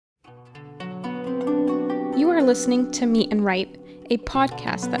are listening to Meet and Write, a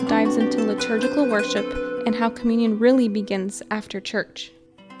podcast that dives into liturgical worship and how communion really begins after church.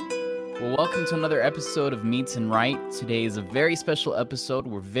 Well, welcome to another episode of Meet and Write. Today is a very special episode.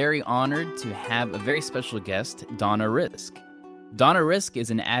 We're very honored to have a very special guest, Donna Risk. Donna Risk is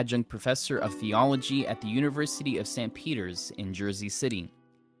an adjunct professor of theology at the University of St. Peter's in Jersey City.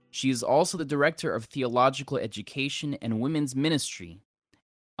 She is also the director of theological education and women's ministry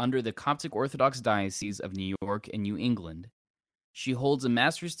under the Coptic Orthodox Diocese of New York and New England. She holds a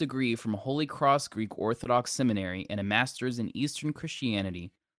master's degree from Holy Cross Greek Orthodox Seminary and a master's in Eastern Christianity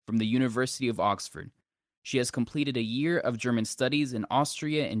from the University of Oxford. She has completed a year of German studies in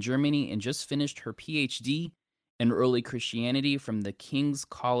Austria and Germany and just finished her PhD in early Christianity from the King's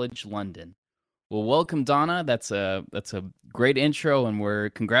College London. Well, welcome, Donna. That's a great intro,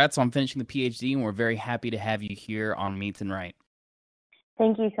 and congrats on finishing the PhD, and we're very happy to have you here on Meet and Write.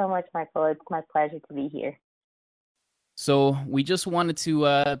 Thank you so much, Michael. It's my pleasure to be here. So we just wanted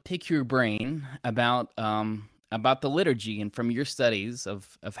to pick your brain about the liturgy and from your studies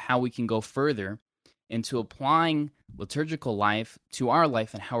of how we can go further into applying liturgical life to our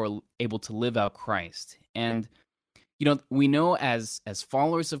life and how we're able to live out Christ. And, we know as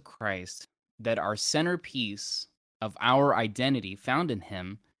followers of Christ that our centerpiece of our identity found in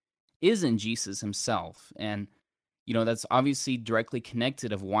him is in Jesus himself. And that's obviously directly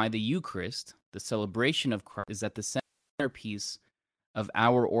connected of why the Eucharist, the celebration of Christ, is at the centerpiece of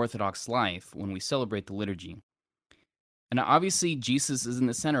our Orthodox life when we celebrate the liturgy. And obviously, Jesus is in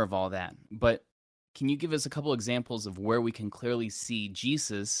the center of all that. But can you give us a couple examples of where we can clearly see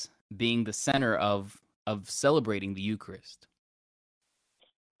Jesus being the center of celebrating the Eucharist?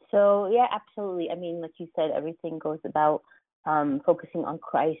 So, yeah, absolutely. I mean, like you said, everything goes about focusing on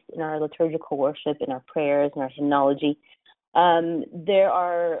Christ in our liturgical worship, in our prayers, in our hymnology. There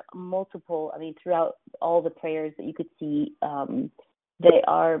are multiple, throughout all the prayers that you could see, they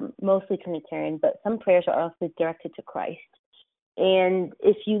are mostly Trinitarian, but some prayers are also directed to Christ. And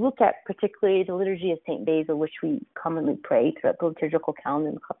if you look at particularly the Liturgy of St. Basil, which we commonly pray throughout the liturgical calendar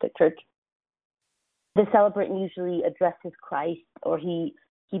in the Coptic Church, the celebrant usually addresses Christ, or he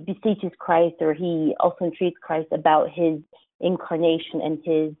beseeches Christ, or he also entreats Christ about his incarnation and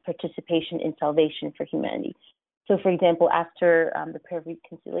his participation in salvation for humanity. So, for example, after the prayer of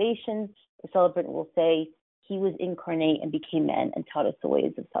reconciliation, the celebrant will say, "He was incarnate and became man and taught us the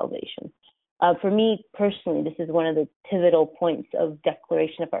ways of salvation." For me personally, this is one of the pivotal points of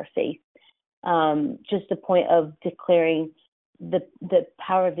declaration of our faith. Just the point of declaring the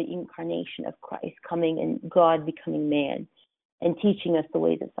power of the incarnation of Christ coming and God becoming man and teaching us the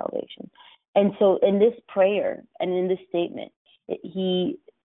ways of salvation. And so in this prayer and in this statement, he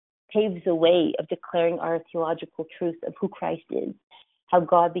paves the way of declaring our theological truth of who Christ is, how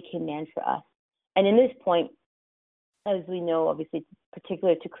God became man for us. And in this point, as we know, obviously,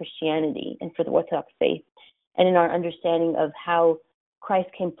 particular to Christianity and for the Orthodox faith, and in our understanding of how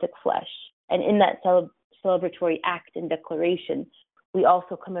Christ came to flesh. And in that celebratory act and declaration, we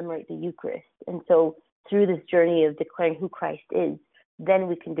also commemorate the Eucharist. And so through this journey of declaring who Christ is, then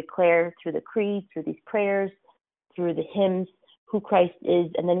we can declare through the creed, through these prayers, through the hymns, who Christ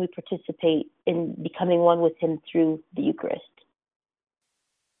is, and then we participate in becoming one with him through the Eucharist.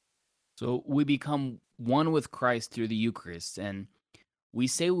 So we become one with Christ through the Eucharist, and we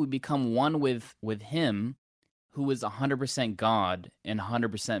say we become one with him who is 100% God and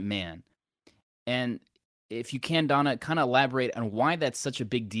 100% man. And if you can, Donna, kind of elaborate on why that's such a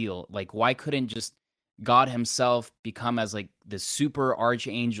big deal. Like, why couldn't just God himself become as like the super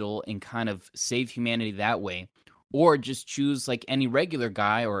archangel and kind of save humanity that way? Or just choose like any regular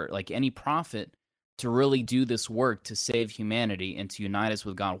guy or like any prophet to really do this work to save humanity and to unite us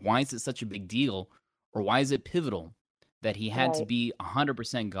with God? Why is it such a big deal? Or why is it pivotal that he had to be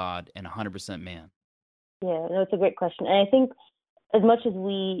 100% God and 100% man? Yeah, no, it's a great question. And I think as much as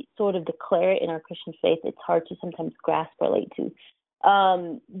we sort of declare it in our Christian faith, it's hard to sometimes grasp or relate to.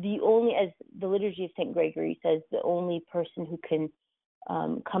 As the Liturgy of St. Gregory says, the only person who can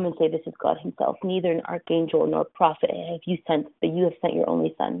come and say this is God himself, neither an archangel nor a prophet have you sent, but you have sent your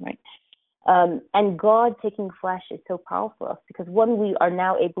only son, right? And God taking flesh is so powerful for us because, one, we are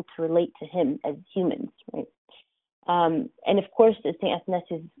now able to relate to him as humans, right? And of course, as St.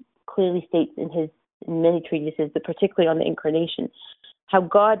 Athanasius clearly states in many treatises, but particularly on the incarnation, how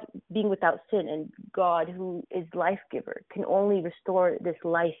God, being without sin, and God, who is life giver, can only restore this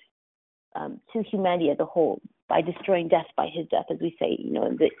life to humanity as a whole by destroying death by his death, as we say, in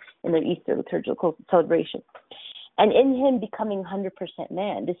the Easter liturgical celebration. And in him becoming 100%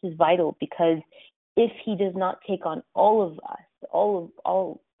 man, this is vital because if he does not take on all of us,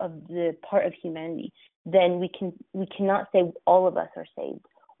 all of the part of humanity, then we cannot say all of us are saved,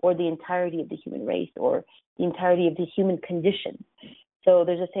 or the entirety of the human race, or the entirety of the human condition. So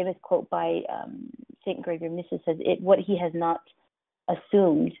there's a famous quote by St. Gregory of Nyssa says, what he has not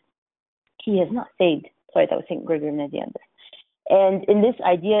assumed, he has not saved. Sorry, that was St. Gregory of Nyssa. And in this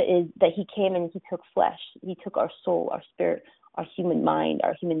idea is that he came and he took flesh. He took our soul, our spirit, our human mind,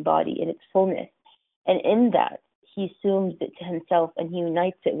 our human body in its fullness. And in that, he assumes it to himself and he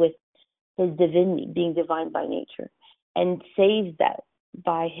unites it with his divinity, being divine by nature, and saves that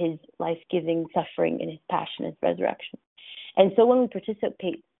by his life-giving suffering and his passion, his resurrection. And so when we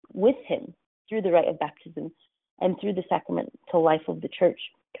participate with him through the rite of baptism and through the sacramental life of the church,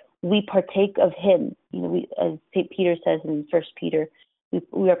 we partake of him. As St. Peter says in 1 Peter,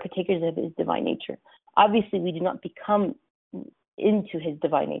 we are partakers of his divine nature. Obviously, we do not become into his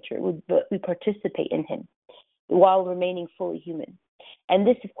divine nature, but we participate in him while remaining fully human. And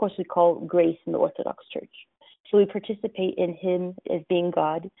this, of course, we call grace in the Orthodox Church. So we participate in him as being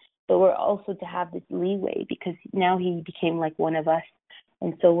God, but we're also to have this leeway because now he became like one of us,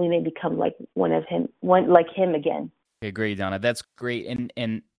 and so we may become like like him again. Okay, great, Donna. That's great,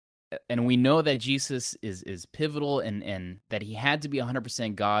 and we know that Jesus is pivotal, and that he had to be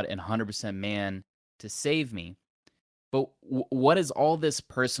 100% God and 100% man to save me. But what is all this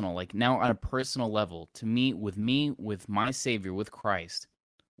personal? Like now on a personal level, to me, with my Savior, with Christ,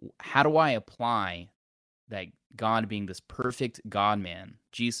 how do I apply that God being this perfect God-man,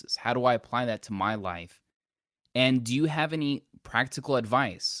 Jesus? How do I apply that to my life? And do you have any practical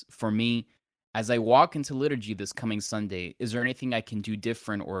advice for me as I walk into liturgy this coming Sunday? Is there anything I can do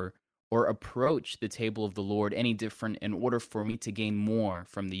different or approach the table of the Lord any different in order for me to gain more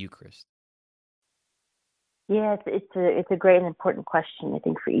from the Eucharist? Yeah, it's a great and important question, I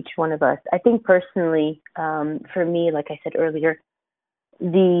think, for each one of us. I think personally, for me, like I said earlier,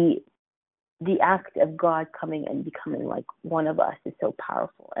 the act of God coming and becoming like one of us is so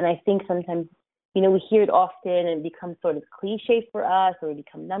powerful. And I think sometimes, we hear it often and it becomes sort of cliche for us, or we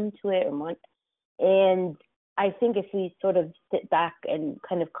become numb to it. And I think if we sort of sit back and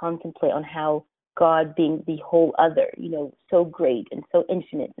kind of contemplate on how God being the whole other, so great and so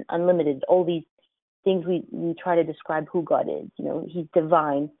infinite and unlimited, all these things we try to describe who God is. He's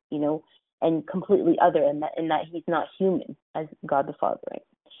divine, and completely other, and that he's not human as God the Father, right?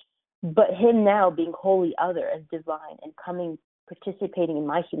 But him now being wholly other as divine and participating in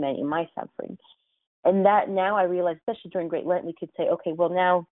my humanity, in my suffering. And that now I realize, especially during Great Lent, we could say, okay, well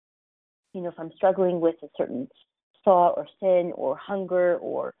now, if I'm struggling with a certain thought or sin or hunger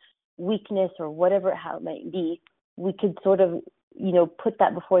or weakness or whatever how it might be, we could sort of, put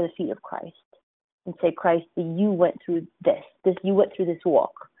that before the feet of Christ and say, Christ, you went through this, you went through this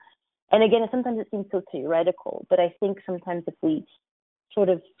walk. And again, sometimes it seems so theoretical, but I think sometimes if we sort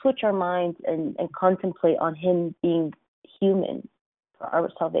of switch our minds and contemplate on him being human for our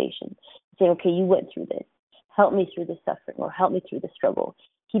salvation, saying, okay, you went through this, help me through this suffering, or help me through the struggle.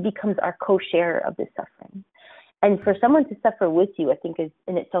 He becomes our co-sharer of this suffering. And for someone to suffer with you, I think is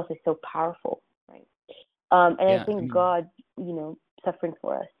in itself is so powerful, right? I think God, suffering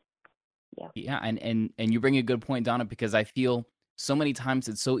for us. Yeah, and you bring a good point, Donna, because I feel so many times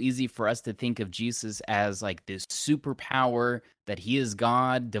it's so easy for us to think of Jesus as like this superpower, that he is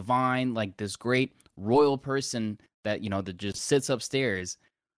God, divine, like this great royal person that, that just sits upstairs.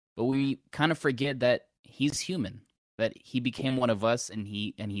 But we kind of forget that he's human, that he became one of us, and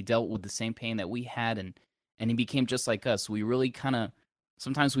he dealt with the same pain that we had, and he became just like us. We really kind of,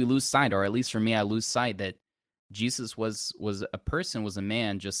 sometimes we lose sight, or at least for me, I lose sight that Jesus was a person, was a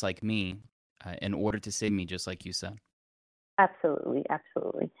man just like me, in order to save me, just like you said. Absolutely,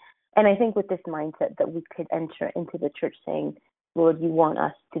 absolutely. And I think with this mindset that we could enter into the church saying, Lord, you want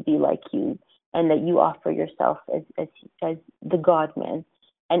us to be like you, and that you offer yourself as the God-man.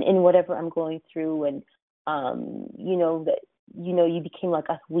 And in whatever I'm going through, and you became like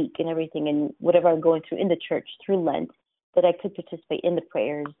us, weak and everything, and whatever I'm going through in the church through Lent, that I could participate in the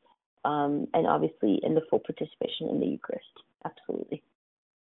prayers, and obviously in the full participation in the Eucharist. Absolutely.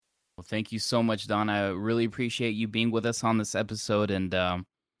 Well, thank you so much, Donna. I really appreciate you being with us on this episode, and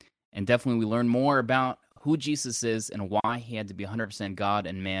definitely we learned more about who Jesus is and why he had to be 100% God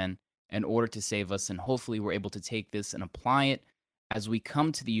and man in order to save us, and hopefully we're able to take this and apply it as we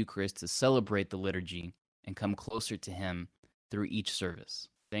come to the Eucharist to celebrate the liturgy and come closer to him through each service.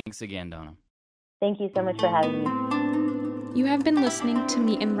 Thanks again, Donna. Thank you so much for having me. You have been listening to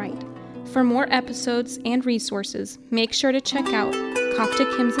Meet and Write. For more episodes and resources, make sure to check out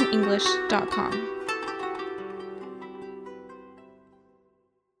CopticHymnsInEnglish.com.